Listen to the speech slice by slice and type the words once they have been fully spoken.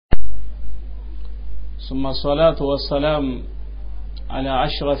ثم الصلاة والسلام على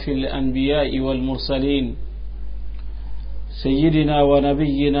أشرف الأنبياء والمرسلين سيدنا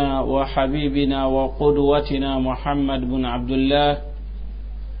ونبينا وحبيبنا وقدوتنا محمد بن عبد الله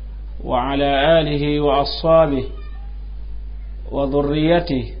وعلى آله وأصحابه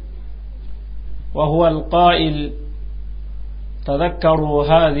وذريته، وهو القائل: تذكروا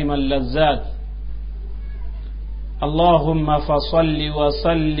هادم اللذات. اللهم فصل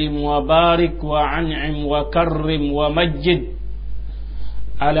وسلم وبارك وعنعم وكرم ومجد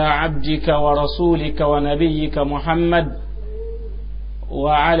على عبدك ورسولك ونبيك محمد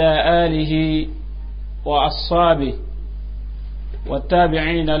وعلى آله وأصحابه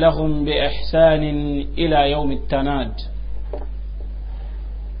والتابعين لهم بإحسان إلى يوم التناد.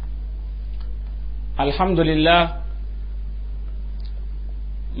 الحمد لله،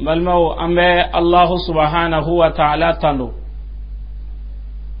 balmaw ambe Allah subhanahu wa ta'ala tando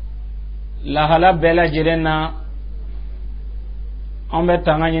la hala bela jirena ambe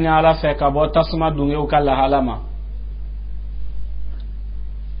tangani ni ala fe ka bo tasma dunge o kala halama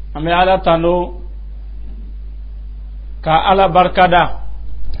ambe ala tando ka ala barkada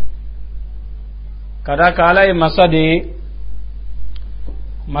kada ka ala masade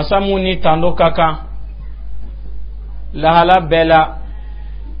masamuni tando kaka la hala bela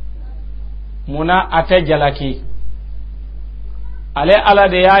muna ate jalaki ale ala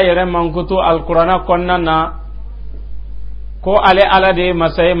de ya yere mankutu alqur'ana konnana ko ale ala de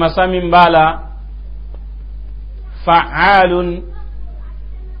masay masamin bala fa'alun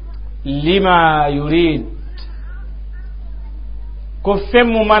lima yurid ko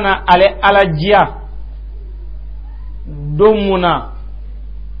femmu mana ale ala jiya domuna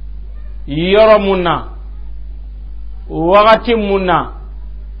yoromuna wakati muna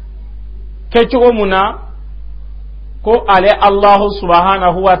kecogo muna ko ale Allah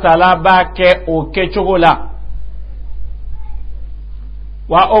subhanahu wa ta'ala ba ke o kecogo la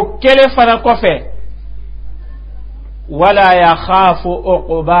wa o kele fana kofe wala yakhafu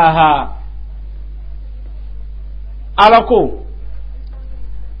uqbaha alako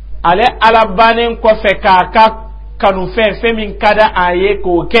ale alabanen kofe ka kanu fe min kada aye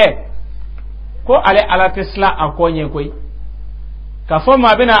ko ke ko ale ala tesla akonye koi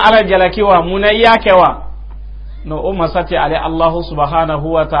kafoma bina ala jalakiwa munayakewa no o masati ale Allah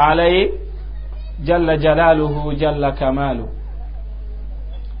subhanahu wa ta'ala jalla jalaluhu jalla kamalu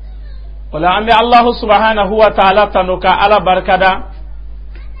wala ambi Allah subhanahu wa ta'ala tanuka ala barkada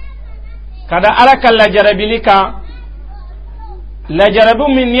kada ala kala jarabilika la jarabu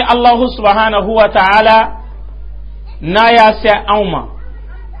minni Allah subhanahu wa ta'ala na ya sa auma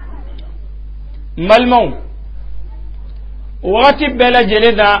malmau wakati bela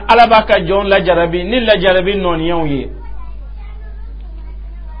jeleda alabaka jon la jarabi ni la jarabi non yonye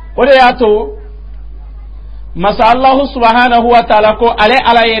ode yato masa Allah subhanahu wa ta'ala ko ale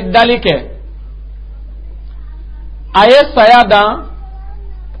ala ye dalike aye sayada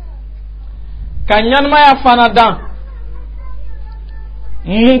kanyan maya fanada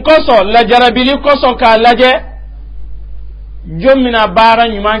mun koso la jarabili koso ka laje jomina bara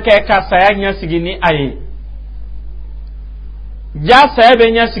nyuman ke ka saya nya sigini aye ja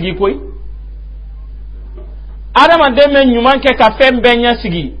sabe nya sigi koy adama deme nyuman ke ka fembe nya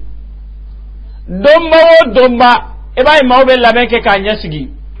sigi domba wo domba e bay mawbe laben ke ka nya sigi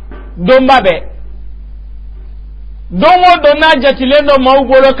domba be donwo dona jatilendo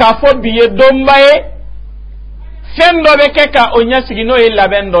mawbolo ka fo biye domba e fendo be ke ka onya sigi no e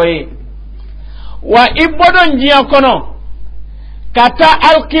laben do e wa ibodo njiya kono kata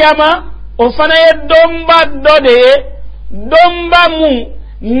alqiyama o fana e domba dode domba mu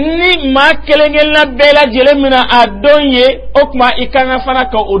ni ma kelengel na bela jele mina adonye okma ikana fana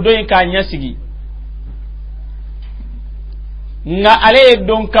ka odonye ka nyasigi nga ale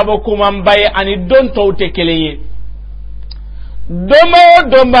don kabo kuma mbaye ani don tawte keleye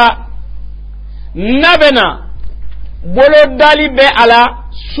domba nabena bolo dali be ala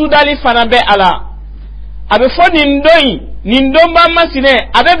sudali fana be ala abe fo nindomba masine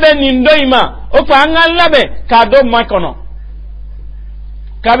abe be nindoima okwa angal labe ka do makono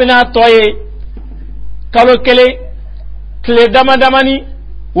kabina toye kalo kele kle damadamani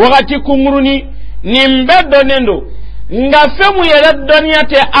wakati kumuruni nimbe donendo nga femu yele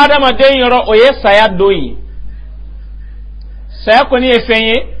doniyate adama den yoro oye saya doyi saya koni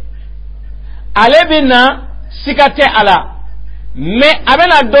efenye alebina sikate ala me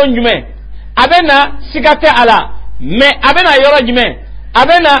abena don jume abena sikate ala me abena yoro jume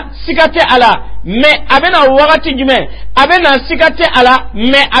abena sikate ala me abena wakati jume abena sikate ala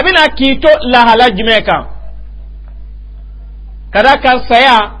me abena kito lahala jume kan kada kan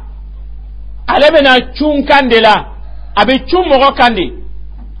saya ale bena chun kandela abi chun mogo kandi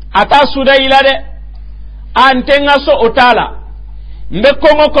ata suda ila de antenga so otala mbe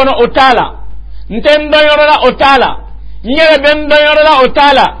kongo kono otala ntendo yorala otala nyere bendo yorala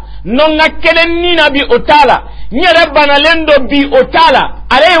otala nonga kelen ni na bi otala nyere banalendo bi otala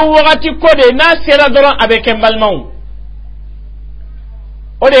ale wakati kode na sera doron abe kembalmaun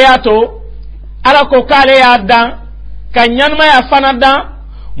ode yato ala ko kale ya dan kanyanma ya fanada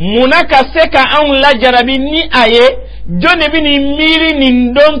munaka seka an la jarabi ni aye jone bi ni miri ni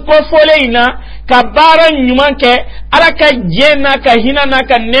ndon ko foleina ka bara nyuman ke ala ka jena ka hina na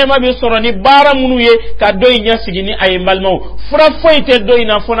ka nema bi soro ni bara munu ye ka doy nya sigini aye mbalmaw fura foyte doy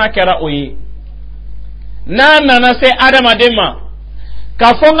na fona kera oye na se adama dema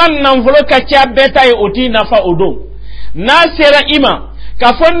ka fonga nanvolo ka tia beta e oti nafa odom na sera ima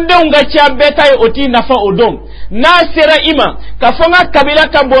ka fonde unga tia beta e oti nafa odom na sera ima ka fonga kabila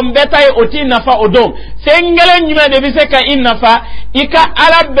ka bombeta e oti nafa odom sengele nyima de bise ka inafa ika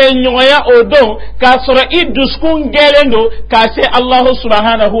arabe nyoya odom ka sura iduskun gelendo ka se Allah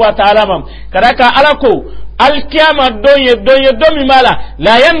subhanahu wa ta'ala mam karaka alako الكيامة دومي مالا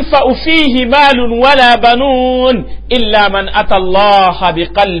لا ينفع فيه مال ولا بنون إلا من أتى الله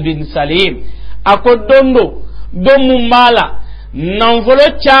بقلب سليم أكو دومو مالا ننفلو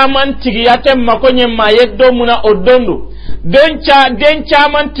چامن تغياتي مكوني ما يدومنا أدوندو den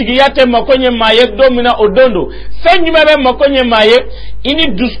chaman tigiyate makonye maye domina odondo fenyuma be makonye maye ini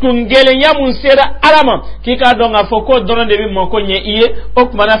duskungele nyamun sera alama kika donga foko dono de bi makonye iye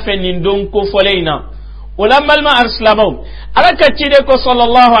okmana fenin don ko foleina ولما الماء أرسلمهم على كتيرك صلى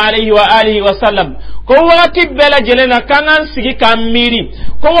الله عليه وآله وسلم كوغاتي بلا جلنا كانان سيكي كان ميري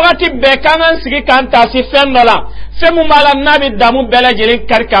كوغاتي بلا كانان سيكي كان تاسي فم دولا فم مالا نابي دامو بلا جلن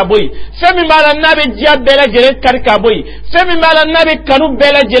كاركابوي فم مالا نابي جياب بلا جلن كاركابوي فم مالا نابي كانو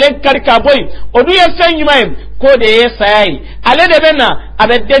بلا جلن كاركابوي ودو يفن يمايم kode yesai ale de bena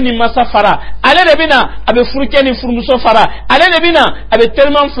abe deni masa fara ale de bena abe furukeni furmuso fara ale de bena abe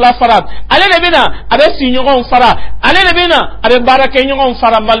telman fla fara ale de bena abe sinyogon fara ale de bena abe barake nyogon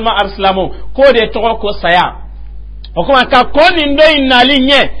fara malma arslamo kode to ko saya okuma ka koni ndoi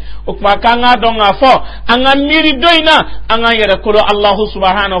nalinye okuma ka nga donga fo anga miri doina anga yere ko Allah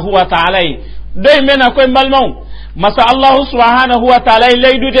subhanahu wa ta'ala doi mena ko malmon masa Allah subhanahu wa ta'ala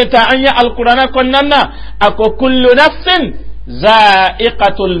laydu de ta anya alqur'ana konnanna ako kullu nafsin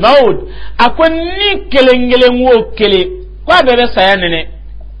za'iqatul maut ako ni kelengele wo kele kwa bebe sayanene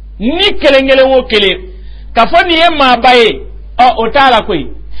ni kelengele wo kele kafoni yema baye o otala koi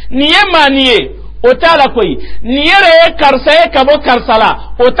ni yema niye otala koi ni yere karsaye kabo karsala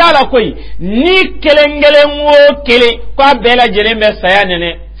otala koi ni kelengele wo kele kwa bela jerembe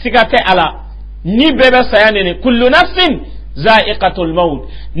sayanene sikate ala ni bebe sayanene kullu nafsin za'iqatul maut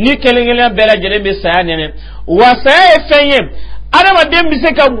ni kelengele bela jerembe sayanene wasaye fenye adama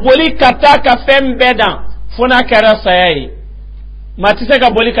dembise ka boli kataka fembedan funa kara sayayi matise ka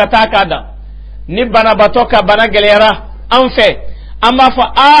boli kataka da ni bana batoka bana gelera anfe amma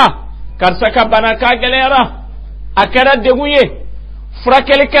fa karsaka bana ka gelera akara deguye fura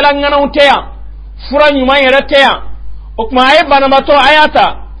kelekela ngana unteya fura nyuma yere teya okma ay bana bato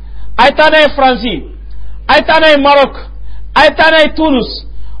ayata aytana e France aytana e Maroc aytana e Tunis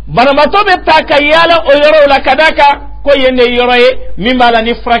bana bato be taka yala o yoro la kadaka ko yende yoro ye mimala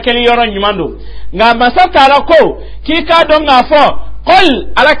ni fura kele yoro nyumando nga masata la ko kika do nga fo قل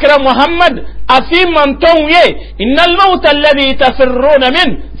على كلام محمد أفي من تونيه إن الموت الذي تفرون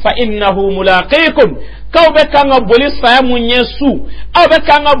منه فإنه ملاقيكم كو بكا بوليس سامون يسو أو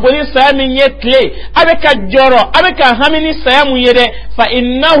بكا بوليس سامون يتلي أو بكا جورو أو بكا هميني سامون يده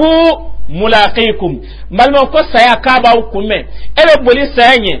فإنه ملاقيكم malmo ko saya kaba ukume ebe boli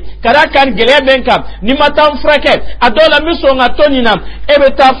sayenye kada kan gele benka ni matam frake adola miso ngatoni nam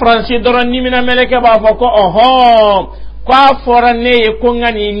ebe ta franci doron ni mina meleke ba fako oho kwa forane ko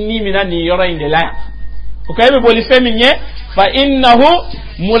ngani ni mina ni yoro inde la ko kaybe boli feminye fa innahu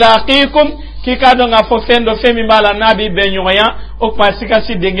mulaqikum kika do nga fo fendo femi mala nabi benyoya o pasika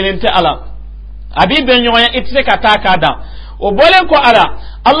si dengelente ala abi benyoya itse kataka da o bolen ko ala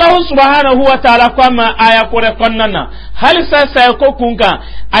Allah subhanahu wa ta'ala kwama aya kore konnana hal sasa ko kunka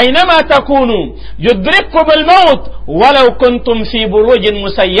aynama takunu yudrikum al-maut walau kuntum fi burujin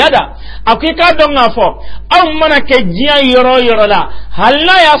musayyada akika donga fo am mana ke jiya yoro la hal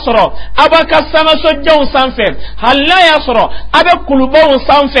la yasro abaka sama so jaw sanfe hal la yasro abe kulubaw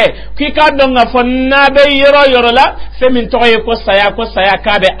sanfe kika donga fo nabe yoro la femin toye ko saya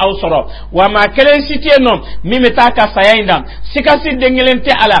kabe awsoro wa ma kelen sitienom mimita ka saya indam sikasi dengelente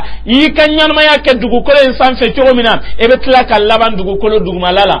ala yi kanyan maya ke dugukolo en sanfe chomina ebetla ka laban dugukolo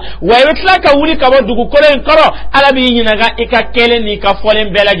dugmalala wa ebetla ka wuli ka bo dugukolo en koro ala bi nyinaga ikakele ni ka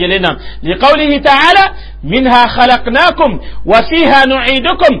folen bela jelena li qawlihi ta'ala minha khalaqnakum wa fiha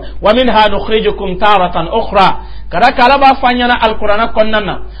nu'idukum wa minha nukhrijukum taratan ukhra kada kala ba fanyana alqur'ana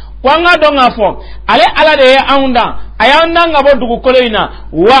konnana wanga donga fo ale ala de aunda ayanda ngabo dugukolo ina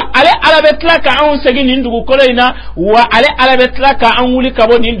wa ale ala betla ka an segi nin dugukolo ina wa ale ala betla ka an wuli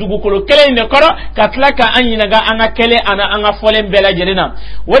kabo nin dugukolo kele ne koro ka tlaka an yinaga anga kele ana anga folen bela jelena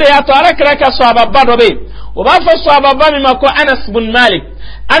wode ya to ala kra ka sahaba badobe o ba fo sahaba ba mi mako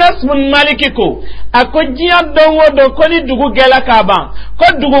Anas bin Malik ko akojiya dongo do ko ni dugu gela ka ban ko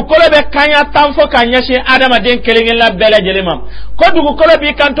dugukolo be kanya tanfo kanya she adama den kelenge la bela jelema ko dugukolo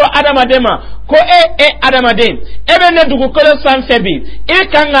bi kanto adama dema ko adama den ebe ne dugukolo sanfe bi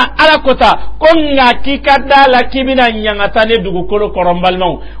kanga ala kota ko nga kikada la kibina nyangata ne dugukolo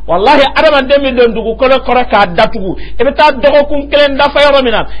korombalmo wallahi adama den mi don dugukolo koraka datugu ebe ta dogo kun kelen da fayoro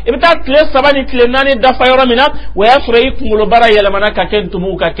mina ebe ta kle sabani kle nani da fayoro mina wa yasrai kumulo bara yelamana ka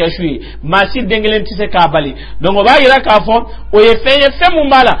kentumu ka keshui masi dengelen tise ka bali donc ba yira ka fo o ye femu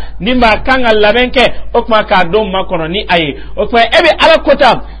mbala ni ma kanga labenke okma ka dom makono ni aye okma ebe ala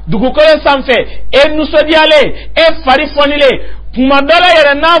kota dugukolo sanfe nusodiale fari fonile kuma dala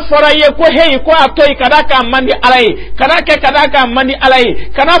yere na fora ye ko hey ko atoy kadaka mandi alay kadaka mandi alay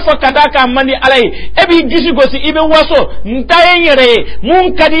kana fo kadaka mandi alay ebi gisi gosi ibe waso ntaye yere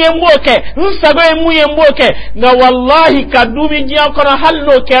mun kadiye mboke nsago e muye mboke na wallahi kadumi jiya kono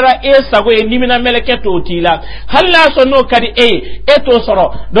halno kera sago e nimina meleke to tila halla so no kadi to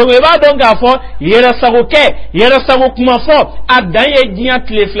soro donc e ba don ga fo yere sago kuma fo adaye jiya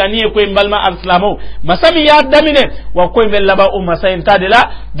tleflani ko mbalma alislamo masami ya damine wa ko mbelaba masayin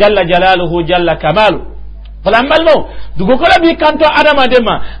tadila jalla jalaluhu jalla kamalu falambalmo dugukolo bi kanto adama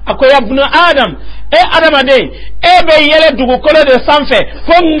dema akoya ibnu adam adama de be yele dugukolo de sanfe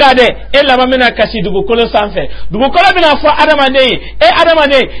fonga de lama mina kasi dugukolo sanfe dugukolo bina fo adama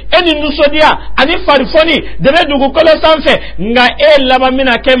de ni nusodia ani farifoni de dugukolo sanfe nga lama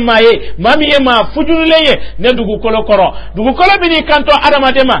mina kemaye mamiye ma fujuleye ne dugukolo koro dugukolo bini kanto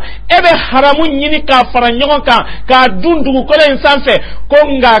adama dema be haramu nyini ka faranyon ka dun dugukolo sanfe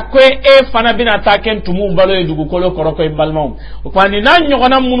konga kwe fana bina taken tumu balo dugukolo koro ko balmom kwani nan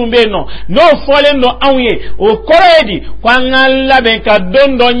nyogona munu beno no folen do awye o koredi kwa ngalla ben ka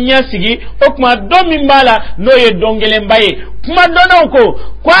dondo nyasigi okuma domi mbala no ye dongele mbaye kuma dono ko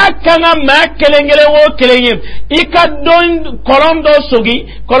kwa kanga ma kelengele wo kelenye ika don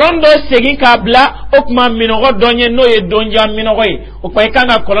kolondo segi kabla okuma minogo donye no ye donja minogo okuma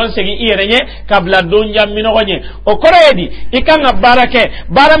ikanga kolon segi irenye kabla donja minogo nye o koredi ikanga barake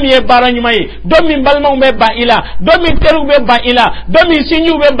baramiye baranyumaye domi mbalma umbe ba ila domi teru be ba ila domi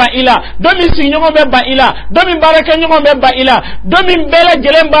sinyu be ba ila domi sinyo be ba ila domi baraka nyogo be ba ila domi bela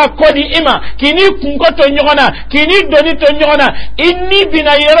jelemba kodi ima kini kunkoto nyogona kini doni to nyogona inni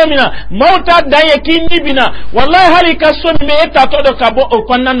bina yeromina mauta daye kini bina wallahi hali kasomi me eta todo kabo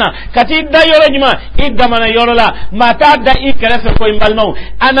okonnana kati da yoro nyuma idamana yorola mata da ikrefe ko imbalmo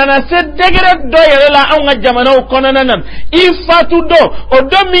anana se degere do yerela anga jamana okonnana ifatu do o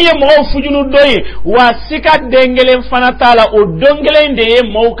domi ye mo fujunu doye wasika dengelen fana tala o dongelen de ye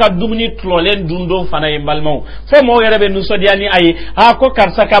mo ka dumni tlolen dundo fana imbalmo fo mo yerebe nusodiani ayi ko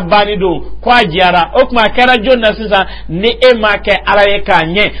karsaka bani do ko ajiara okma kera jonna sisa ni ma ke alaye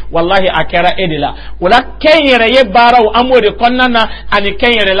kanye wallahi akera edila wala kenyere ye baraw amode konnana ani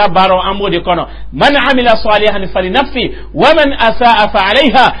kenyere la baraw amode kono man amila salihan falinafsi wa man asaa fa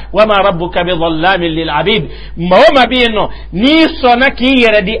alayha wa ma rabbuka bidhallamin lil abid ma bino ni sona ki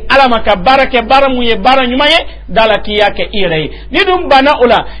yere di alama ka barake baramu ye baranyumaye dala ki yake ire ni dum bana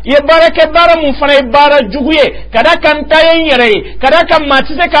ula ye barake baramu fana bara juguye kada kan tayen yere kada kan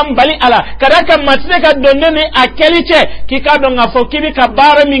matise kan bali ala kada kan matise ka donnene akeliche ki ka don afo kibi ka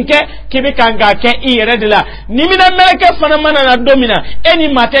bara minke kibi kanga ke ire dila nimina meleke fana mana na domina eni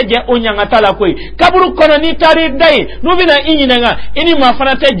mateje onyanga tala koi kaburu kono ni tari dai nubina inyinanga ini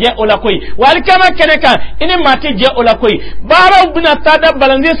mafana teje ola koi wali kama keneka ini mateje ola koi bara ubina tada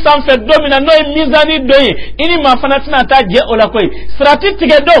balandi sanfe domina no mizani doyi ini mafana tina taje ola koi strati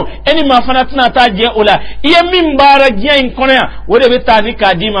tige do eni mafana tina taje ola iye min bara gien kono ya wode be tani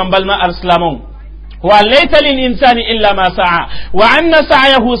ka di mambalma arslamo wa laysa lil insani illa ma sa'a wa anna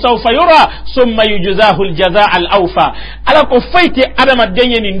sa'yahu sawfa yura thumma yujzahu al jazaa al awfa ala ko fayti adama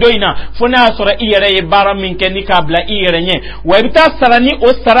denye ni ndoina fona sura iyere bara min ken kabla iyere nye wa ibta sarani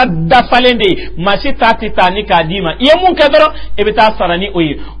o sara dafalende masita titani kadima ye mun kadro ibta sarani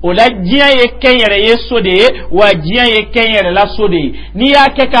oyi o la jiya ye kenyere ye sode wa jiya ye kenyere la sode ni ya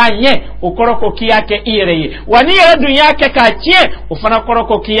ke ka nye o koroko kiya ke iyere ye wa ni ya dunya ke ka tie o fana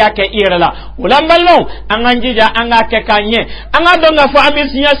koroko kiya ke iyere la o la malno anganjija anga ke ka nye anga donga fo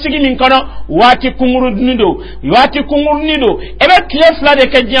amisinya sigi min kono wati kunguru nido ebe klefla de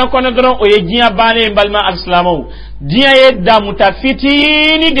ke jiya kono dron o ye jiya bane balma alislamo jiya ye damuta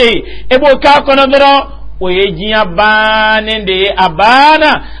fitini de ebo ka kono dron o ye jiya bane de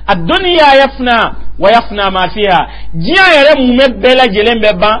abana ad-dunya yafna wa yafna ma fiha jiya yere mume bela jelen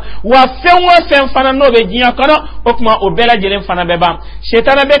beba wa fen fana no be jiya kono okuma o bela jelen fana beba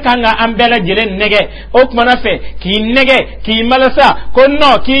shetana be kanga am bela jelen nege okuma na fe ki nege ki malasa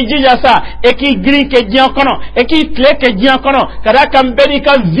konno ki jijasa e ki green ke jiya kono e ki tle ke jiya kono kada kam bedi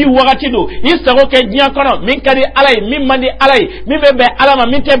ka vi wakati do isago ke jiya kono min kadi alay min mandi alay min be alama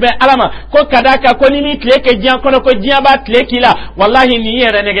min tebe alama ko kada ka ko ni mi tle ke jiya kono ko jiya ba tle kila wallahi ni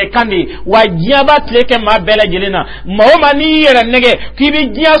yere nege kandi wa jiya ba leke ma bela jelena maoma ni yera nege kibi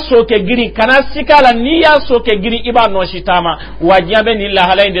jiya soke giri kana sikala ni ya soke giri iba no shitama wajiabe ni la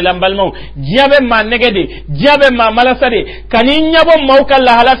hala inde lambalmo jiabe ma nege de jiabe ma malasade kani nyabo mauka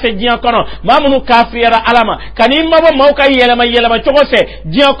la hala fe jiya kono mamunu kafira alama kani mabo mauka yelama chogofe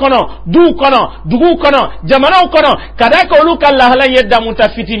jiya kono dugu kono jamana kono kadaka uluka la hala yedda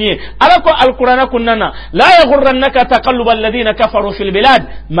mutafitini alako alqur'ana kunna la yaghurrannaka taqallubal ladina kafaru fil bilad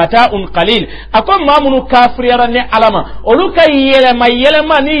mata'un qalil akom mamunu kafiriyara ne alama oluka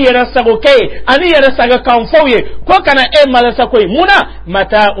yelema ni yera sago kay ani yera saga kan fawye ko kana malasa koy muna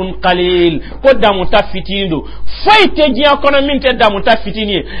mata'un qalil ko damu tafitindo fayte jiya kono minte damu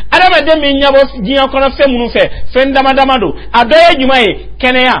tafitini adama de min nyabo jiya kono fe munu fe ndama damado adoye jumaye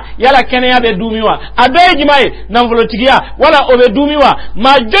keneya yala keneya be dumiwa adoye jumaye namvolotigiya wala obe dumiwa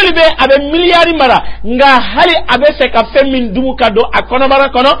ma jolibe abe miliyari mara nga hali abe fe ka fe min dumu kado akono bara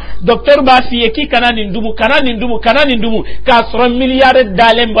kono docteur ba fiye ki kana nindumu ka soro miliyare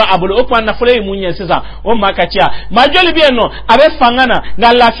dalemba abulo okwa na fole munye sisa o makatia majoli bieno abe fangana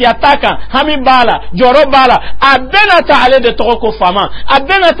na lafia taka hami bala joro bala abena ta ale de toko fama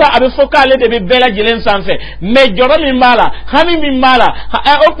abena ta abe foka ale de bela jelen sanfe me joro mi bala hami mi bala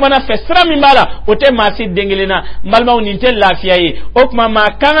okwa na fesra mi bala ote masi dengelena malma uninte lafia yi okwa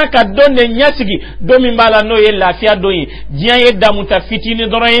ma kana ka donde nyasigi do mi bala no ye lafia doyi jian ye damuta fitini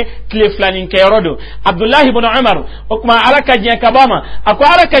doroye kleflanin kerodo Abdullah ibn Umar okuma alaka jiya kabama ako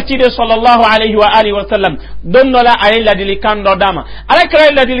alaka tide sallallahu alaihi wa alihi wa sallam donnola ayla dilikan do dama alaka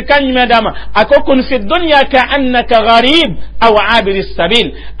ayla dilikan nyime dama ako kun fi dunya ka annaka gharib aw abir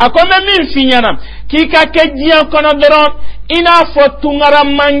as-sabil ako min finyana kika ke jiya kono doron ina fo tungara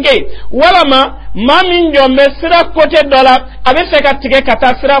mange wala ma min jombe sira kote dola abe se ka tige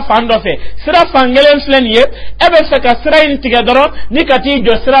kata sira fando fe sira fangelen flen ye ebe se ka sira intige doron ni kati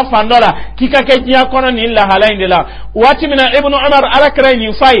jo sira fandola kika ke jiya kono ni la halainde la wati mina ibn umar alakra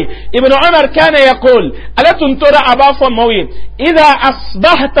ni fai ibn umar kana yaqul ala tuntura abafo mawi idha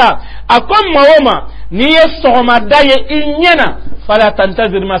asbahta akum mawma ni yesoma daye inyena fala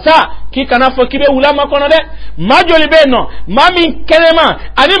tantazir masa ki kana fo kibe ulama kono de majoli beno mami kelema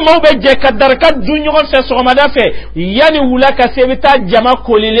ani mawbe je kadarka dunyo fe soma da fe yani ulaka sebita jama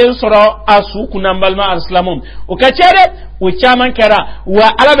kolile soro asu kunambalma alislamum o kachere o chaman kera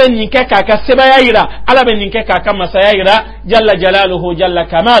wa alabe ninke kaka sebaya ira alabe ninke kaka masaya ira jalla jalaluhu jalla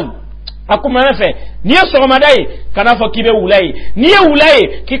kamal akuma nafe niye sogomadai kana fo kibe ulai niye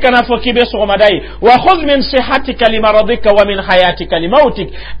ulai ki kana fo kibe sogomadai wa khudh min sihatika limaradika wa min hayatika limautik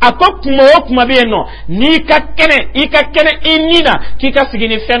akokmo okuma beno ni kakene ikakene inina ki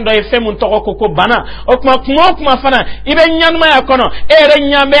kasigini fendo e femun toko koko bana okuma fana ibe nyanma ya kono ere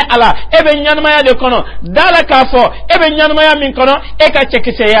nyambe ala ebe nyanma ya de kono dala kafo ebe nyanma ya min kono e ka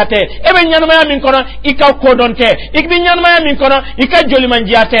chekise yate ebe nyanma ya min kono ika kodonte ibe nyanma ya min kono ika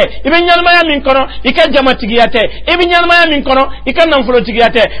jolimanjiate ibe nyanma ya min kono ika jamatigiyate ibi nyanma ya min kono ika nanfulo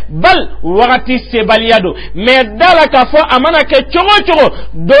tigiyate bal wakati sebaliyado me dala ka fo amana ke chogo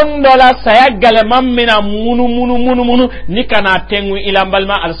don dola saya galema mina munu ni kana tengu ila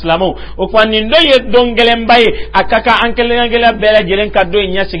balma alislamu o kwa nindo ye dongele mbaye akaka ankele ngela bela jelen ka do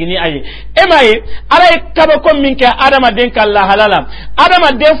nya sigini ayi emaye ala kaba ko minke adama den kala halala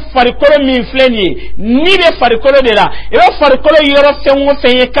adama de farikolo min fleni ni be farikolo de la e farikolo yoro fenwo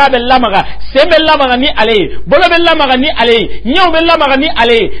fenye ka be lama maga sebella maga ni ale bolo bella maga ni ale nyaw bella maga ni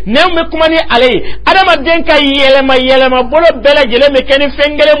ale new me kuma ni ale adama den ka yelema bolo bela jele me keni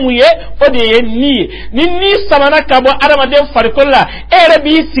fengele muye ode ni samana kabo adama den farikola ere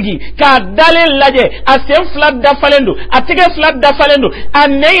bi sigi ka dale laje asem flat da falendo atike flat da falendo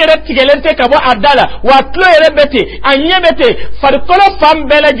aneyere tigelente kabo adala wa tlo ere bete anyebete farikola fam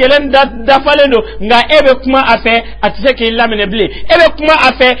bela jele da falendo nga ebe kuma afe atike lamine ble ebe kuma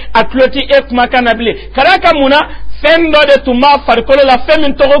afe atloti e kuma kanable karaka muna fendo de tuma farikolo la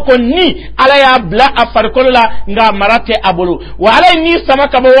femin togo ko ni ala ya bla a farikolo la nga marate abolo wa ala ni sama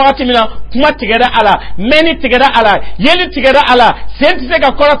kabo wakati mina kuma tigera ala meni tigera ala yeli tigera ala senti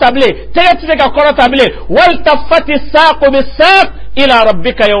ka kora table tege ka kora table wal tafati saqu bisaq ila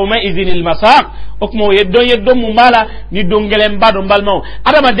rabbika yawma idhin al masaq okmo yeddo mumala ni dongele mbado mbalmo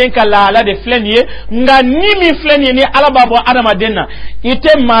adama denka la de flenie nga nimi flenie ni ala babo adama denna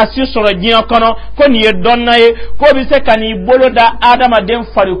ite masi soro jiya kono ko ni yeddonna ye ko bi se kani boloda adama den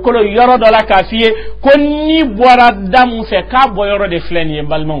fari kolo yoro do la kafiye ko ni bora damu fe ka boyoro de flenie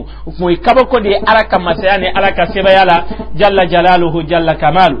mbalmo okmo ikabo ko de araka masayani araka sebayala jalla jalaluhu jalla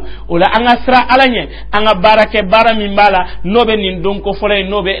kamalu ola angasra alanye anga barake bara mimbala nobe nin donko fole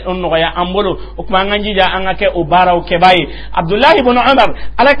nobe onno ya ambolo manganjija angake ubara ukebai Abdullah ibn Umar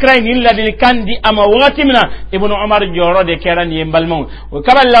ala kraini ladil kandi ama wati mina ibn Umar joro de kerani yembalmon o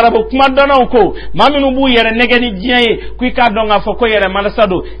kabal larabu kuma dono ko maminu bu yere negani jiye ku ka donga foko yere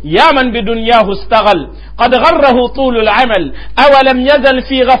malasado ya man bidunyahu istaghal qad gharrahu tul al-amal aw lam yazal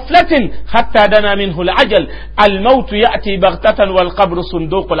fi ghaflatin hatta dana minhu al-ajal al-maut ya'ti baghtatan wal qabr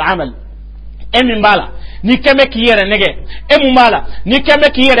sunduq al-amal emin bala ni keme kiyere nege emumala ni keme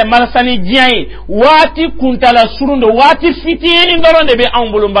kiyere malasani jiai wati kuntala surundo wati fitini ngoronde be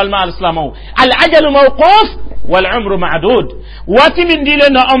ambulum balma alislamo al ajalu mawquf wal umru ma'dud wati min dile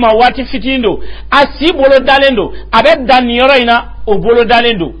na oma wati fitindo asi bolo dalendo abe daniyoro ina o bolo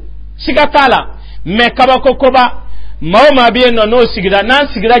dalendo sikatala me kabako koba mawma biye no sigida nan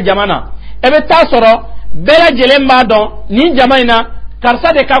sigida jamana ebe tasoro bela jelemba don ni jamaina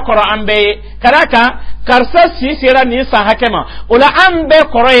karsa de ka koro ambe karaka karsa si sera ni sa hakema ola ambe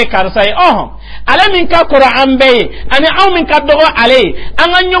koro e karsa e ala min ka koro ambe ani aw min ka dogo ale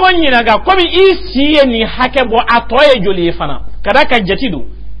anga nyogo nyina ga komi isi ni hakebo atoye joli fana karaka jatidu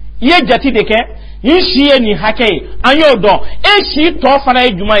ye jatide ke isi ni hake anyo do e shi to fana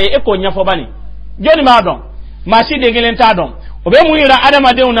e juma e ko nyafo bani joni ma don ma si de gelenta don obe muira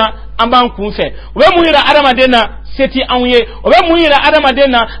adama deuna amban kunfe obe muira adama dena seti anwe obe muira adama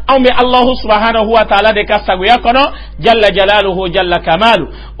dena ambe Allah subhanahu wa ta'ala de kasago yakono jalla jalaluhu jalla kamalu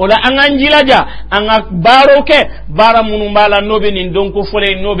ola anganjilaja anga baroke bara munumbala nobe nin donko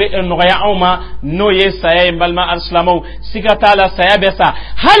fole nobe noya awma noye saya balma aslamo sikatala saya besa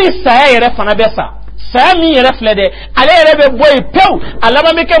hali saya yere fana besa saya mi yere flede ale yere be boy pew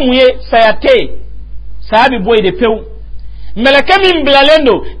alama meke muye saya te saya bi boy de pew meleke min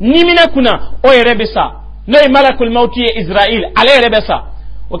bilalendo nimina kuna o yere besa noy malakul mauti Israel ale yere besa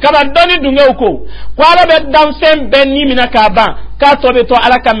o kaba doni dunga uko kwala be damsem ben nimina ka ban ka tobe to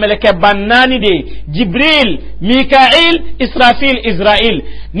alaka meleke banani de Jibril Mikail Israfil Israel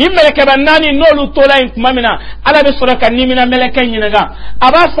ni meleke banani nolu tola in mamina ala be soraka nimina meleke nyinaga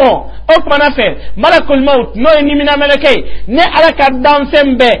abafo o kuma fe malakul maut noy nimina meleke ne alaka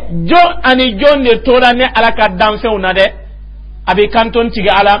damsem be jo ani jonde tola ne alaka damsem unade abi kanton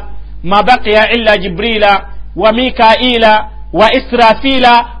tiga ala ma baqiya illa jibrila wa mikaila wa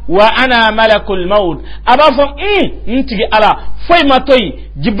israfila wa ana malakul maut abafo ntigi ala foy matoy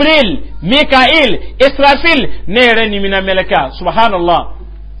jibril mikail israfil nere ni mina melaka subhanallah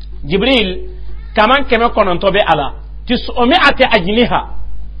jibril kaman keme konon tobe ala tis'umi ati ajniha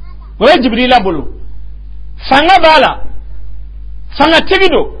wa jibrila bulu fanga bala fanga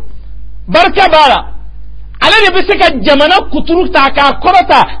tigido barka bala ala de be se ka jamana kuturu ta ka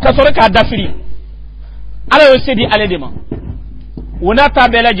korota ka sore ka dafiri ala yo sedi ala de ma wona ta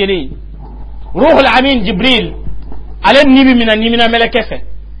bela jeni ruhul amin jibril ala nibi mina melekefe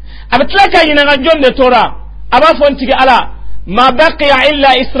abatlaka yina ga jonde tora aba fontigi ala ma baqiya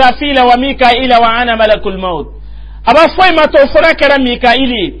illa israfila wa mikaila wa ana malakul maut aba foy ma to fora kara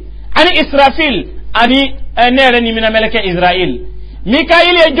mikaili ani israfil ani nere ni mina meleke israel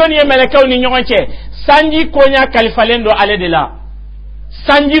mikaili e joni e melekaw ni nyonche sanji konya kalifalendo ale de la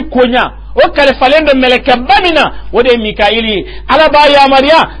sanji konya o kalifalendo meleke bamina wode mikaili ala ba ya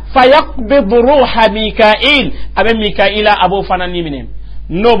maria fayaqbid ruha mikail abe mikaila abu fanani minen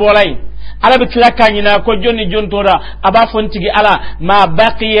no bolay ala bi klakanyina ko jonni jontora aba fontigi ala ma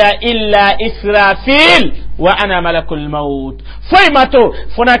baqiya illa israfil wa ana malakul maut foy mato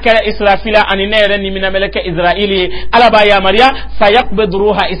fona kala israfila ani nere ni mina malaka israili ala ba ya maria sayaqbid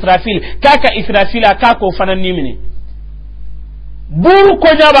ruha israfil kaka israfila kako fana nimine buru ko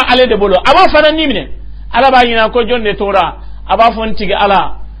nyaba ale de bolo aba fana nimine ala ba yina ko jonde tora aba fontigi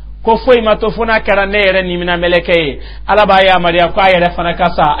ala ko foy mato fona kara nere ni mina meleke ala ba ya maria ko ayere fana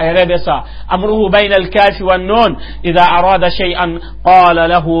kasa ayere desa amruhu bayna al-kafi wan nun idha arada shay'an qala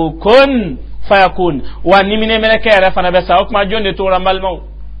lahu kun fayakun wa ni mina meleke ayere fana besa o kuma jonde tora malmo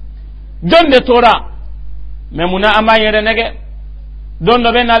jonde tora memuna ama yere nege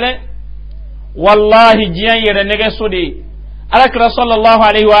dondo benale wallahi jiyan yere nege sodi alakra sallallahu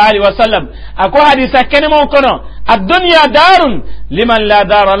alaihi wa alihi wa sallam ako hadisa kenemo kono ad-dunya darun liman la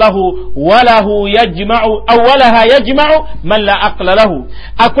dara lahu wa lahu yajma'u aw walaha yajma'u man la aqla lahu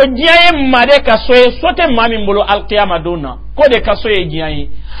ako jiyan made ka soye sote mami mbolo al-qiyama donna ko de ka soye jiyan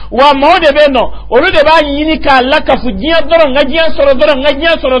wa mawde beno olude ba yini ka lakafu jiyan doro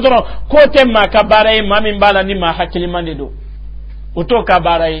ngajiyan soro doro ko temma ka baray mami mbala ni ma hakili mande do oto ka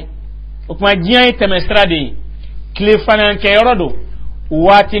baray o kuma jiyan temestrade Cliffhanger ke yorodo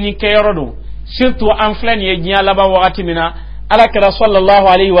watini ke yorodo surtout en flan ye jiya laban wakati mina alakira sallallahu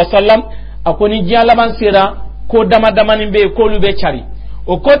alaihi wasallam akoni jiya laban sira ko dama ni be ko lube chari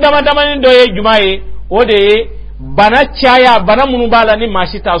o ko dama ni do ye jumaye o de bana chaya bana munu bala ni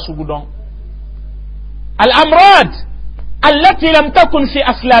mashita sugudon al amrad allati lam takun fi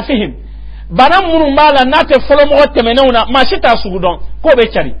aslafihim bana munu bala nate folomo temenuna mashita sugudon ko be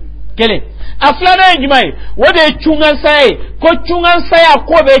chari kele aflana jumai wode chungan sai ko chungan saya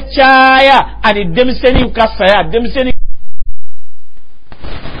ko be chaya ani demseni ka saya demseni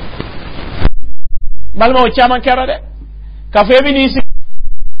balma o chaman kera de ka febi ni si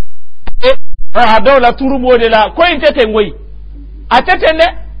dawla turubo de la ko intete ngoy atete ne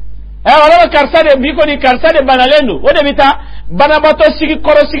wala karsade bi ko ni karsade banalendo wode bita banabato sigi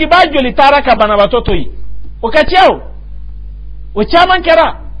koro sigi ba joli taraka banabato toyi o katiao o chaman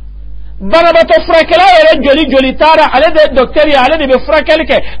kera banabato frakela yere joli tara ale de docteur ya ale de be frakeli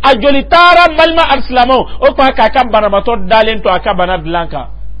ke a joli tara malma arslamo o pa ka banabato dalen to aka bana blanka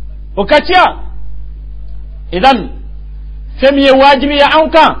o katia idan femiye wajibi ya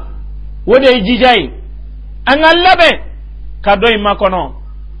anka wode jijai an allabe ka doy makono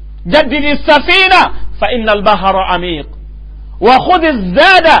jaddidi safina fa inna al-bahra amiq wa khudh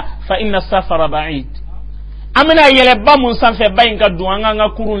az-zada fa inna as-safara ba'id amina yele ba mun sanfe bayin ka duanga nga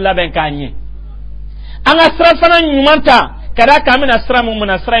kurun laben kanye anga strafana nyumanta kada ka amina stramu mun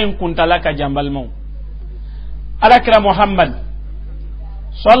asrain kuntala ka jambal mu alakra muhammad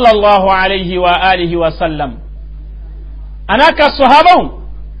sallallahu alaihi wa alihi wa sallam anaka sahabun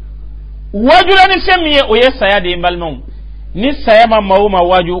wajulani semiye o yesaya de balmum ni sayama mawuma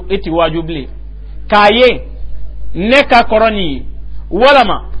waju eti wajuble kaye neka koroni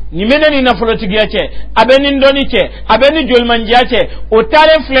walama ni meneni na folotigiya ce abeni ndoni ce abeni jolmanjiya ce o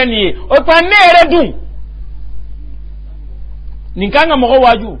talen fleni o pa nere dun ninkanga mo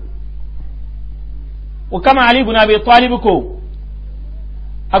waju o kama ali ibn abi talib ko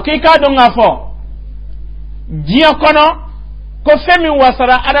akika don ngafo jiya kono ko femi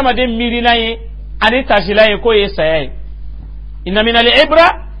wasara adama de mirinaye ani tashilaye ko yesaye inna min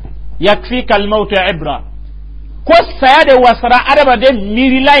al-ibra yakfika al-maut ibra ko saya de wasara adama de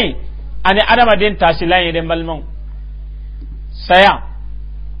mirilai ani adama de tashilaye de balmon saya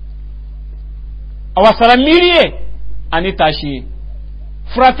wasara miriye ani tashi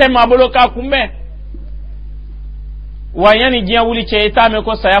frate mabolo ka kumbe wayani jiya wuli che itame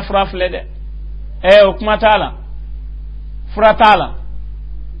ko saya frafle de okumatala fratala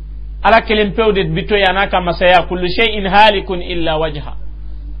ala kelim pewde bito yana kama saya kullu shay'in halikun illa wajha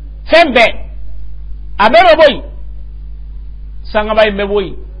fembe abero boy sanga bay me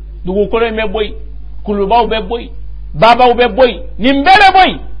boy dugu ko me boy kullu baw be boy baba be boy nimbere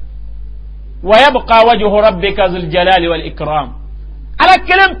boy wa yabqa wajhu rabbika zul jalali wal ikram ala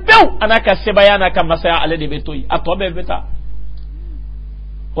kelim pew anaka sebayana kama saya ala de betoy atobe beta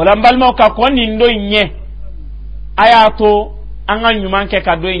wala mbalmo ka konni ndo nye ayato anga nyuman ke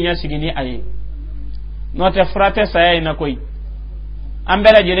ka doy nya sigini aye note frate saya ina koy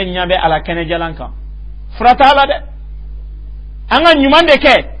ambela jere nyabe ala kene jalanka frata ala de anga nyuman de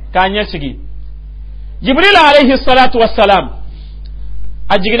ke ka nya sigi jibril alayhi salatu wassalam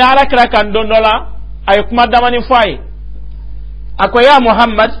ajigina ala kra kan dondola ay kuma damani fay akoya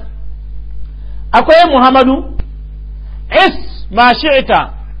muhammad akoya muhammadu is ma shi'ta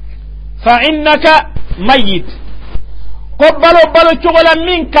fa innaka mayyit ko balo chogola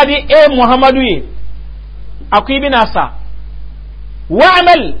min kadi e muhammadu ye akibina sa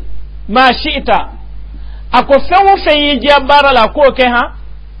wa'mal ma shi'ta ako fewu feyi jabara la ko ke ha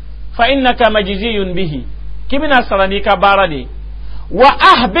fa innaka majziyun bihi kibina sarani ka barade wa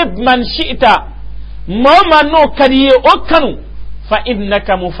ahbib man shi'ta mama no kadiye okanu fa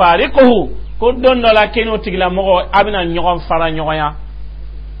innaka mufariquhu ko don la keno tigla mo abina nyogon fara nyogoya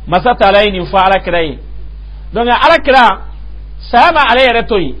masata layni fa ala kirai donc ala kira sama ala yere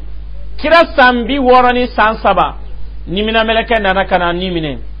toyi kira sambi woroni sansaba nimina meleke nana kana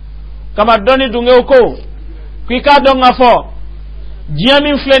nimine kama doni dunge ko kwika donga fo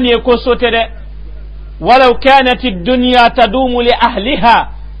jiamin fleni ko sotede walau kanat ad-dunya tadumu li ahliha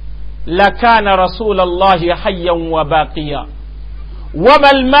lakana rasulullahi hayyan wa baqiya wama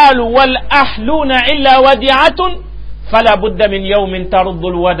al-mal wal ahluna illa wadi'atun fala budda min yawmin taruddu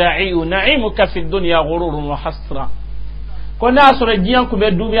al-wada'i na'imuka fi ad-dunya ghururun wa hasra ko nasore jian ko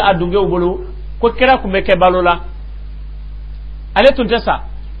be dubi adunge ubolo ko kera ko be ke balola ale tunte sa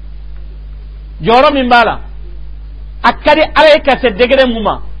joro min bala akari ale ka se degere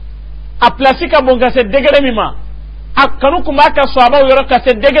muma a plasika bonga se degere mima akanu kuma ka swaba yoro ka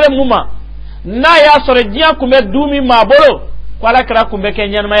se degere muma na ya sore jian ko be dumi ma bolo ko ala kra ko be ke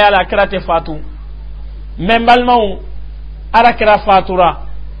nyan ma yala kra te fatu membal maw ala kra fatura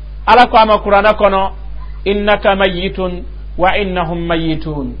ala ko ama qur'ana kono innaka mayyitun wa innahum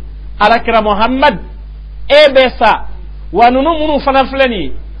mayyitun ala kra muhammad e besa wa nunu munu fana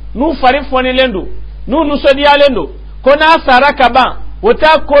flani nu fari foni lendo nu sodiya lendo ko na saraka ba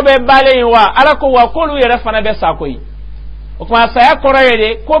wota ko be bale wa ala ko wa ko lu yere fana be sakoyi o ko saya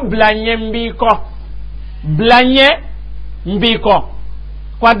koroyede ko blanye mbiko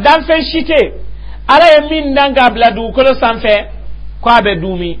kwa danfe shite ala e min danga bladu ko lo sanfe ko abe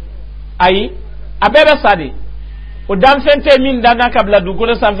dumi ayi abebe sadi o danfente min danga ka bladu ko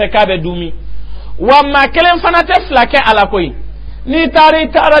lo sanfe ka abe dumi wa ma kelen fana te flake ala koyi ni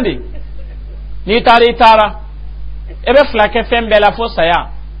tari tara ebe flake fembe la fo saya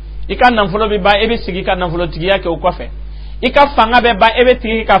ika nanfulo bi ba ebe sigi ka nanfulo tigi yake o kofe ika fanga be ba ebe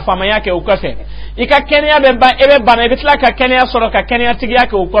tigi ka fama yake o kofe ika kenya be ba ebe bana ebe tla ka kenya soro ka kenya tigi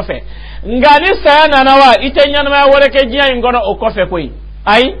yake o kofe ngani saya nanawa ite nyanama wore ke jiya ngono o kofe koyi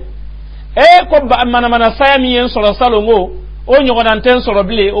ai e ko mana saya mi yen soro salongo o nyogo dan ten soro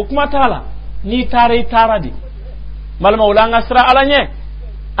bile o kuma tala ni tara di malama ulanga sira alanye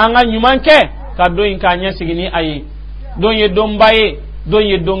anga nyumanke ka do in kanya sigini ayi don ye dombaye don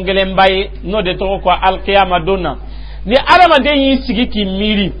ye dongelembaye no de to ko alqiyama donna ni alama de yi sigi ki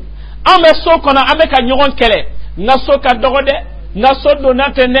miri ambe so kono ambe ka nyogon kele na so ka dogode na so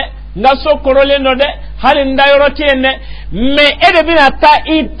donatene na so korole no de halin dayoro tienne me ede bina ta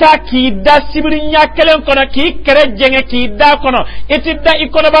ita ki da sibiri nyakelen kono ki kere jenge ki da kono itidda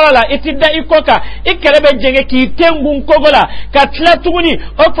ikono balala itidda ikoka ikere be jenge ki tengun kogola ka tla tuguni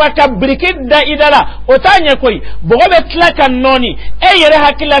o fa ka briki da idala o tanye koy bogo be tla kan noni e yere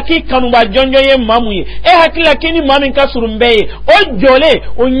hakila ki kanu ba jonjo ye mamuye e hakila kini mamin ka surumbe o jole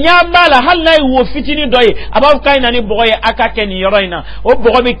o nyambala halna wo fitini doye abaw kayna ni bogo ye akake ni yoroina o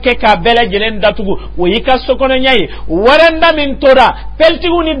bogo be keka bele jelen datugu o yika sokono nyai waranda min tora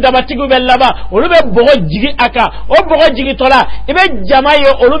peltigu ni dabatigu bellaba olube bogo jigi aka o bogo jigi tola ibe jamaye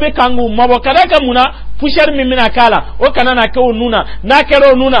olube kangu mabo kadaka muna pusher mimina kala o kanana ke onuna na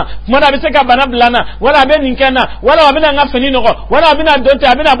kero onuna mana biseka bana blana wala be ninkana wala wabina ngafeni noko wala wabina donte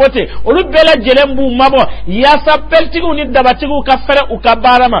abina bote olubela jelembu mabo yasa peltigu ni dabatigu kafere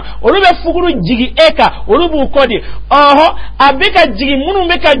ukabarama olube fuguru jigi eka olubu kodi oho abika jigi munu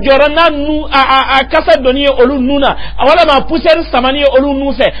beka jorana nu a kasa doni olu nuna wala ma pusher samani olu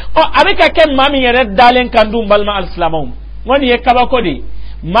nufe o abika ke mami yere dalen kandu balma alislamum ngoni ye kabakodi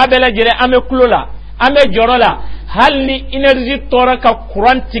mabela jere ame kulola ame jorola halni energy tora ka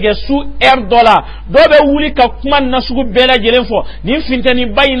courant tige su $1 dobe wuli ka kuma nasugu bela jere fo ni fintani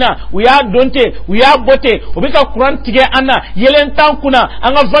bayina uya donte uya bote obika courant tige ana yelen tankuna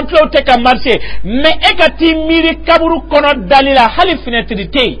anga ventilo te ka marché mais ekati miri kaburu kono dalila hali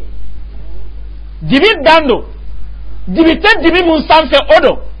finetrité dibi dando dibi mun sanfe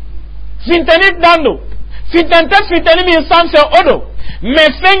odo fintani dando fintani min sanfe odo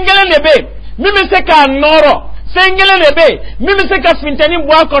mais fengele lebe mimi se ka noro fengele lebe mimi se ka fintani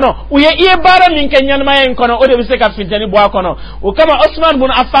bwa kono uye iye bara min kenyan mayen kono o de be se ka fintani bwa kono o kama Ousmane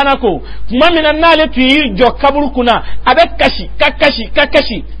bin Affan ko kuma minan nale tuyi jo kaburu kuna abe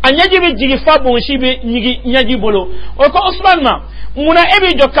kakashi anyaji be jigi fa bon shi be nyaji bolo o ko Ousmane ma muna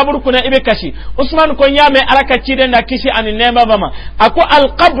ebe jo kaburu kuna ebe kashi Ousmane ko nyame alaka cide na kishi an nema bama ako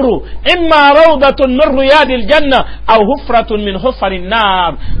al qabru imma rawdatun min riyadil janna aw hufratun min hufarin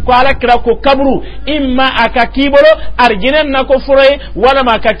nar ko alakra ko kaburu imma akakibolo arjinen na ko furoy wala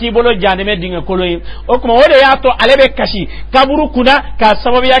ma akakibolo janeme dinga koloy o kuma wode yato alebe kashi kaburu kuna ka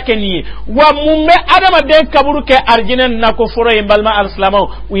sababu yake ni wa mumme adama den kaburu ke arjinen na ko furoy balma al-islamu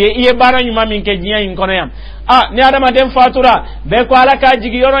uye iye bara nyuma min ke jiya in kono yam ni adama den fatura be ko alaka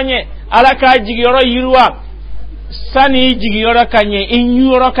jigi yoronye alaka jigi yoro yirwa sani jigi yoro kanye in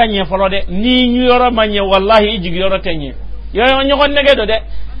yoro kanye folode ni yoro manye wallahi jigi yoro tenye yo nyogon nege do de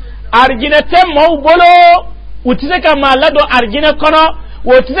arjine temmo bolo utise ka malado arjine kono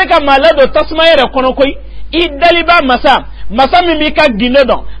wotise ka malado tasmayere kono koy idaliba masa mimi ka gine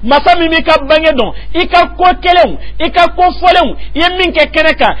don masa mimi ka bange don ika ko kelen ika ko folen ye minke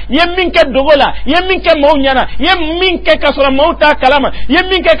keneka ye minke dogola ye minke maunyana ye minke kasura mauta kalama ye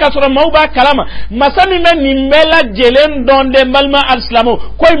minke kasura mauba kalama masa mimi ni mela jelen don de malma al-islamu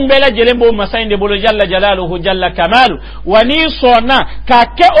ko mela jelen bo masa inde bolo jalla jalaluhu jalla kamalu wani sona ka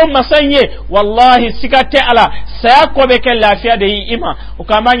ke o masanye wallahi sikate ala saya ko be ke lafiya de ima o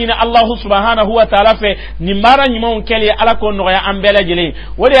kamanyi na Allah subhanahu wa ta'ala fe ni mara nyimo kele ala ko no ya ambela jeli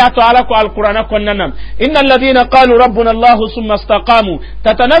wala ya to ala ko alqur'ana konnanam innal ladina qalu rabbuna Allah thumma istaqamu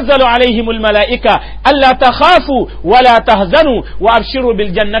tatanazzalu alayhimul malaika alla takhafu wala tahzanu wa abshiru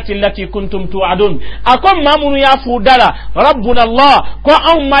bil jannati allati kuntum tu'adun akom mamunu ya fudala rabbuna Allah ko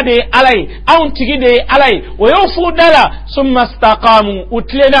amade alay aun tigide alay wa yufudala thumma istaqamu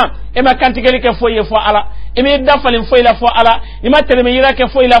utlena ema kantigeli ke foye fo ala emi dafalin fo ila fo ala ima teleme yira ke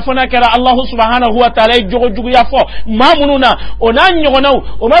fo ila fo na kera Allah subhanahu wa ta'ala jogo ya fo mamununa ona nyogonaw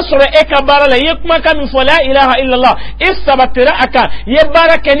o masoro e ka barala yekuma kam fo la ilaha illa Allah isabatira aka ye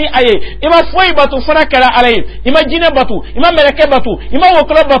barakani aye ima fo batu fo na kera alay ima jine batu ima meleke batu ima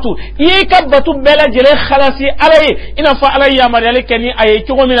woklo batu ye ka batu bela jere khalasi alay ina fa alay ya mariale kani aye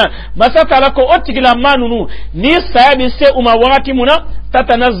chogomina masata la ko otigila manunu ni sayabi se uma wati muna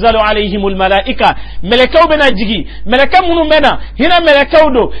tatanazzalu alayhimul malaika melekaw bena jigi meleka munu mena hina melekaw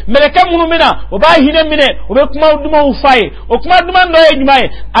do meleka munu mena oba hina mine obe kuma duma ufaye o kuma duma ndo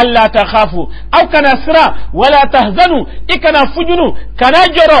ejmaye alla takhafu aw kana sira wala tahzanu ikana fujunu kana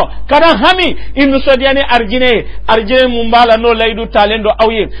joro kana hami inu sodiani arjine mumbala no laydu talendo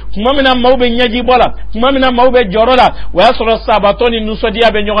awye kuma mina mawbe nyaji bola kuma mina mawbe jorola wa soro sabatoni nu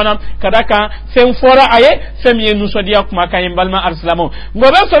sodia be nyogana kadaka fem fora aye fem ye nu sodia kuma kayimbalma arslamo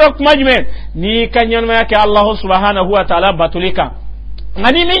ngobe soro kuma jume ni kanyan ma yake Allah subhanahu wa ta'ala batulika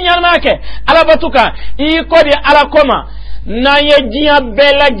ngani ni nyan ma yake ala batuka I kodi ala koma na ye jiya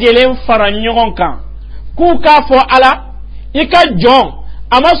bela jelen faranyon kan ku ka fo ala ika jon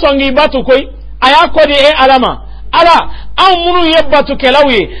ama songi batu koy aya kodi e alama ala an munu ye batu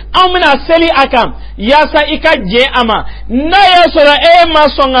kelawi an mina seli akam yasa ika je ama na yasora e ma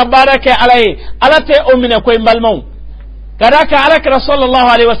songa barake alaye alate o mine koy balmon kadaka alaka sallallahu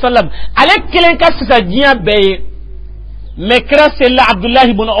alaihi wasallam alekelen kasita jiya beye mekra sella Abdullah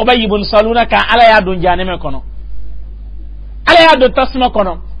ibn Ubay ibn Saluna ka ala ya don janeme kono ala ya do tasma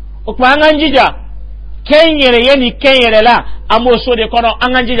kono o ko anganjija kenyere yeni kenyere la amo so de kono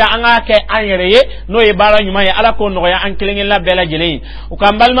anganjija anga ke anyere ye no e bara nyuma ya ala ko no ya ankelenge la bela jele o ko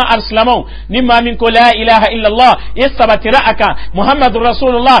ambalma arslamo ni ma min ko la ilaha illa Allah isabatira aka muhammadur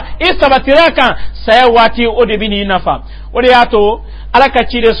rasulullah isabatira aka sayawati odebini nafa ode yato ala ka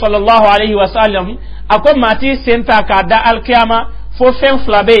cire sallallahu alaihi wasallam ako mati senta ka da alqiyama fo fen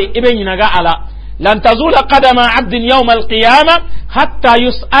flabe ibe nyinaga ala lan tazula qadama abdin yawm alqiyama hatta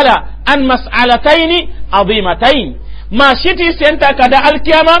yus'ala an mas'alatayn azimatayn ma shiti senta ka da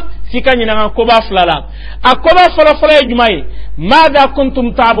alqiyama fika nyinaga ko ba flala akoba fala jumai madha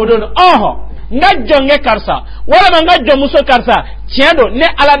kuntum ta'budun nga jonge karsa wala nga jomuso karsa tiendo ne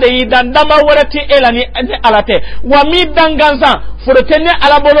ala de yidan dama warati elani ne alate wa mi danganza forotene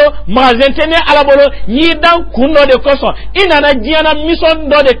ala bolo mazentene ala bolo yidan kuno de koso inana jiana mission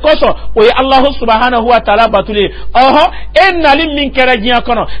do de koso o ya Allah subhanahu wa ta'ala batuli enali min kera jiya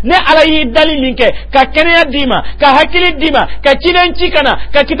kono ne ala yidali minke ka kenya dima ka hakili dima ka cinenci kana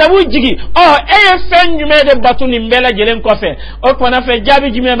ka kitabu jigi fen nyume de batuni mbela jelen kofe o kona fe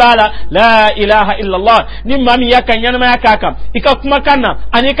jabi jime bala la ilaha illa Allah ni mami yaka nyanama yaka ika kuma kana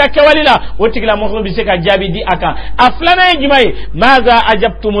anika kewalila wotigila mo bi se ka jabi di aka aflana yimai maza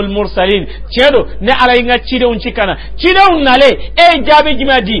ajabtumul mursalin chedo ne ala inga chide unchikana chide unale jabi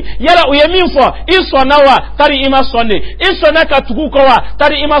jimadi yala uyemin fo isonawa tari ima sonde isonaka tukukowa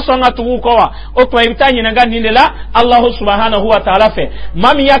tari ima songa tukukowa o ko ibtanyi nanga nindela Allah subhanahu wa ta'ala fe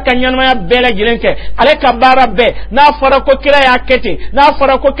mami yaka nyanama ya bela gilenke ale kabara be na fara ko kira ya kete na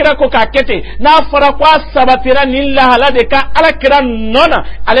fara ko kira ko ka kete na fara ko sabatira nilla halade ka ala kira nona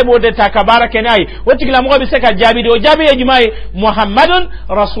ale bode ta kabara kenai wotigila mo be se ka jabi do jabi e jumai Muhammadun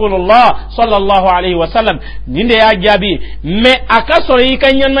Rasulullah sallallahu alaihi wasallam ninde ya jabi me akasoro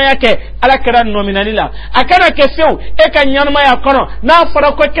yika nyanma yake ala kira nominalila akana question e ka nyanma ya kono na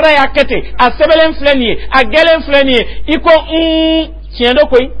fara ko kira ya kete a sebelen fleni a gelen fleni iko tiendo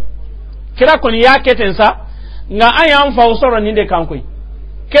koy kira ko ni ya kete sa nga aya mfa usoro ninde kankoi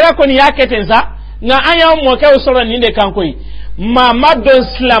kira ko ni ya kete sa nga aya mo ke usoro ninde kankoi ma don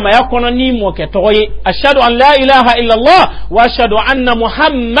islam ya kono ni mo ke toye ashhadu an la ilaha illa Allah wa ashhadu anna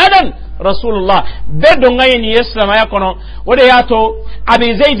muhammadan rasulullah bedo ngayni islam ya kono wode yato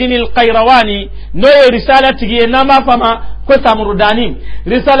abi zaidin al-qayrawani no risalati gi nama fama ko samrudani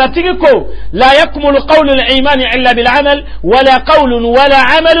risalati ko la yakmulu qawlu al-iman illa bil amal wala qawlun wala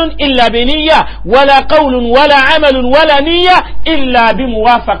amalun illa bi niyya wala qawlun wala amalun wala niyya illa bi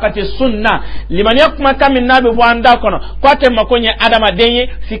muwafaqati sunnah liman yakmaka min nabi wanda kono kwate makonye adama denye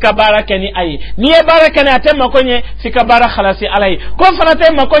fika barakani ayi niye barakani atemma konye fika bara khalasi alai ko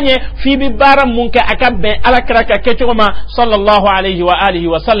fanate makonye fi bi bara munke akabbe ala kraka ketuma sallallahu alayhi wa alihi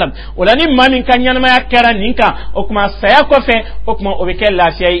wa sallam ulani mamin kanyan ma yakara ninka okuma saya ko fe okuma obeke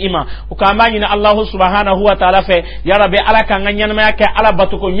lafiya ima ukama nyina Allah subhanahu wa ta'ala fe ya rabbi ala kanyan ma yakara ala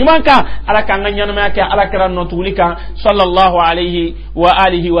batuko nyumanka ala kanyan ma yakara ala kran notulika sallallahu alayhi wa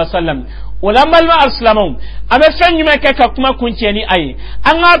alihi wa sallam ولما الاسلامون ame fenyu meke ka kuma kuncheni ayi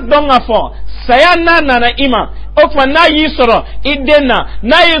anga donga fo sayana nana ima okuma na yisoro idena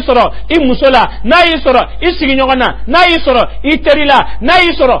na yisoro imusola na yisoro isiginyogona na yisoro iterila na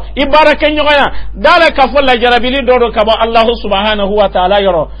yisoro ibarake nyogona dala ka fo la jarabili dodo ka ba Allah subhanahu wa ta'ala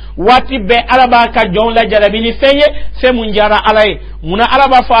yoro wati be alaba ka jon la jarabili fenye fe munjara alai muna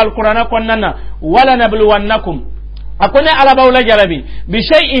alaba fa alqur'ana konnana wala nabluwannakum أكون على بولا جربي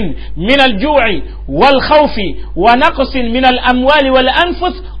بشيء من الجوع والخوف ونقص من الأموال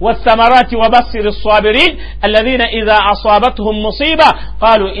والأنفس والثمرات وبصر الصابرين الذين إذا أصابتهم مصيبة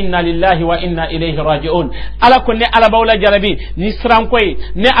قالوا إنا لله وإنا إليه راجعون على كن على بولا جربي نسرام كوي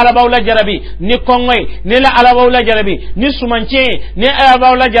ني على بولا جربي ني كونغوي ني لا على بولا جربي ني سومانشي ني على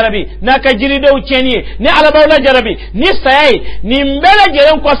بولا جربي ناكجري دو تشيني ني على بولا جربي ني ساي ني مبلا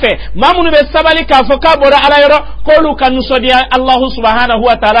جيرن كوفي مامونو be sabali ka foka bora ala yoro kolu kanu sodi Allah subhanahu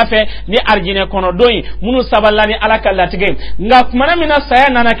wa ta'ala fe ni arjine kono doyi munu saballani alaka latige nga kumana mina saya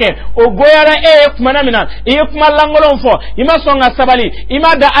nanake o goyara kumana mina kuma langolon fo ima songa sabali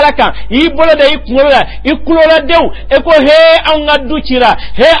ima da alaka bolo da ikumulola ikulola dew ko he anga duchira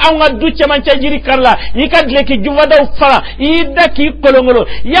he anga duche mancha jiri karla ikadle ki juvada fara daki kolongolo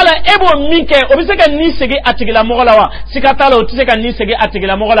yala ebo minke obiseka nisege atigila mogola wa sikatalo otiseka nisege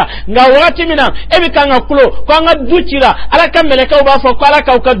atigila mogola nga wati mina ebi kanga kulo ko anga duchira ala kan meleka ba fo ko ala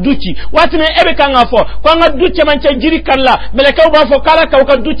ka ka duchi wati me ebe kan afo ko anga duche manche jiri karla meleka ba fo kala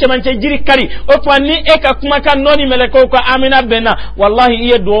ka duche manche jiri kari o ko ni e ka kuma kan noni meleka ko amina bena wallahi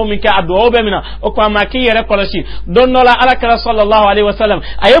iye do mi ka do be mina o ko ma ki yere koloshi don nola ala ka sallallahu alaihi wasallam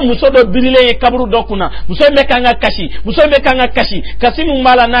aye muso do birile kabru dokuna muso me kanga kashi kasimu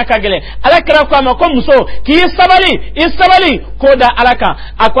mala naka gele ala kra ko ma ko muso ki sabali ko da alaka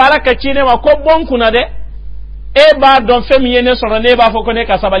akwa alaka chine wa ko bonkuna de ba don femi yene soro ne ba foko ne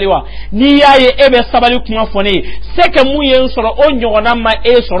ka sabaliwa ni yaye ebe sabali kuma fone seke mu yen soro o nyogona ma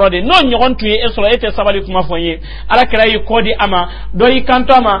soro de no nyogon tuye soro ete sabali kuma fonye ala kira yi kodi ama do yi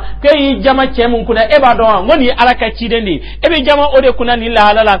kanto ama ke yi jama chemu kuna ba don ngoni ala ka chidendi ebe jama ode kuna ni la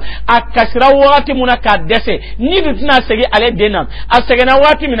halala akasira wati muna ka dese ni bitna sege ale denam asege na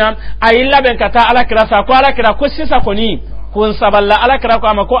wati mina ayilla ben kata ala kira sa ko ala kira ko sisa ko ni kun saballa ala kira ko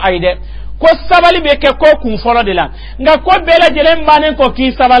ama ko aide ko sabali be ke ko kun folo de la nga ko bela jelen banen ko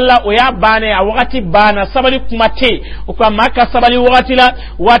ki saballa o ya bane a wakati bana sabali kumate o ko maka sabali wakati la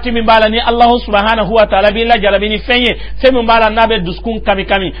wati min bala ni Allah subhanahu wa ta'ala bi la jarabini fenye fe min bala nabe duskun kami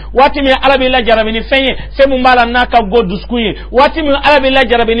wati min ala bi la jarabini fenye fe min bala naka go duskun wati min ala bi la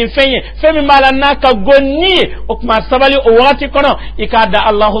jarabini fenye fe min bala naka go ni o ko sabali o wakati kono ikada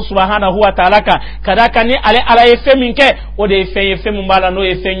Allah subhanahu wa ta'ala kadaka ni ala e fe min ke o de fenye fe min bala no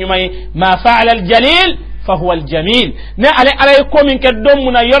e fenyu mai ما فعل الجليل فهو الجميل نا على يكون كدوم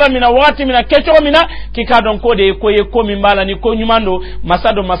منا يرى منا واتي منا كتشو منا كي كادون كودي كو يكون من بالا ني كو نيماندو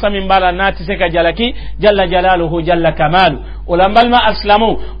مسادو مسامين بالا ناتي سكا جالكي جل جلاله جل كماله ولما ما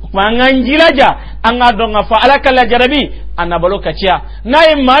اسلموا ما نانجيلاجا anga donga fa alaka la jarabi anabalo kachia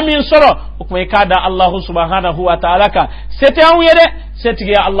naye mami soro ukme kada Allah subhanahu wa ta'ala ka sete an yede sete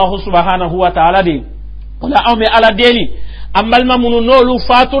ya Allah subhanahu wa ta'ala di wala awme ala deli amal mamunu nolu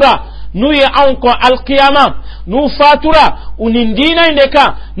fatura nu ye anko alqiyama nu fatura unindina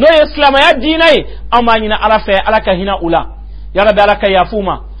indeka no islam ya dinai amanyina alafe alaka hina ula ya rabbi alaka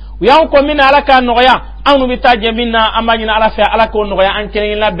yafuma yanko min alaka noya anu bitaje minna amanyina alafe alaka noya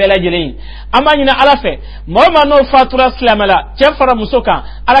ankelen la belajelen amanyina alafe moma no fatura islamala chefara musoka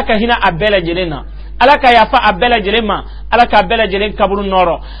alaka hina abelajelena alaka yafa abelajelema alaka abelajelen kaburu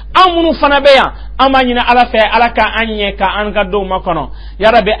noro amunu fana beya amanyina alafe alaka anye ka anga do makono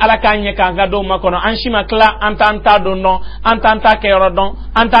ya rabbi alaka anye ka anga do makono anshima kla antanta dono antanta ke rodon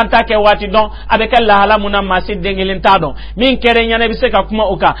antanta ke wati don abeka la hala muna masid dengelin tado min kere nyane biseka kuma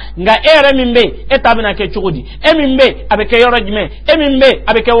oka nga ere mimbe etabina ke chugudi emimbe abeke yoro jime emimbe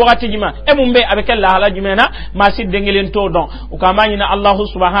abeke wakati jima emumbe abeke la hala jimena masid dengelin to don ukamanyina Allah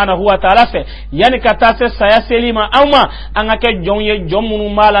subhanahu wa ta'ala fe yani katase saya selima ama anga ke jonye jomunu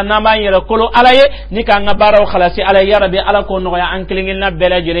mala nama yere kolo alaye nika anga baraw khalasi ala ya rabbi ala ko no ya ankilingin na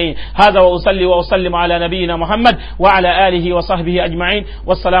belajire hada wa usalli wa usallim ala nabiyyina Muhammad wa ala alihi wa sahbihi ajma'in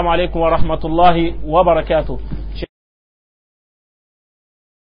wassalamu alaykum wa rahmatullahi wa barakatuh